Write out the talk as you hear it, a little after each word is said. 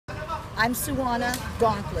I'm Suwanna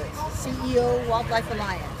Gauntlett, CEO, Wildlife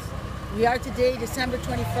Alliance. We are today December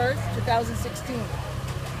 21st, 2016.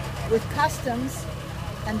 With Customs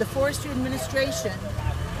and the Forestry Administration,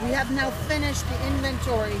 we have now finished the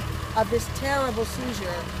inventory of this terrible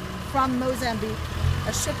seizure from Mozambique,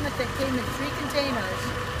 a shipment that came in 3 containers,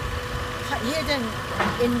 hidden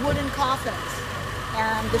in wooden coffins.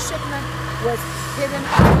 And the shipment was hidden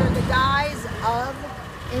under the guise of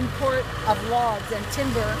import of logs and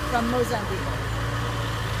timber from Mozambique.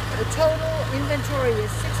 The total inventory is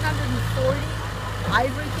 640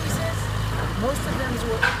 ivory pieces. Most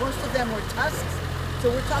of them were tusks, so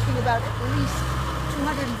we're talking about at least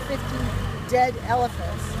 250 dead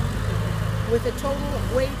elephants with a total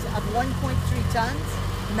weight of 1.3 tons,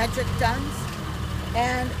 metric tons,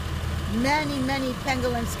 and many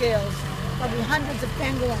pangolin scales, probably hundreds of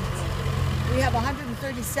pangolins. We have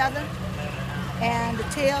 137, and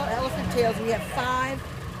the elephant tails, we have 5,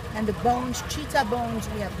 and the bones, cheetah bones,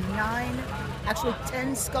 we have 9, actually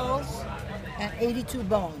 10 skulls and 82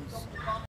 bones.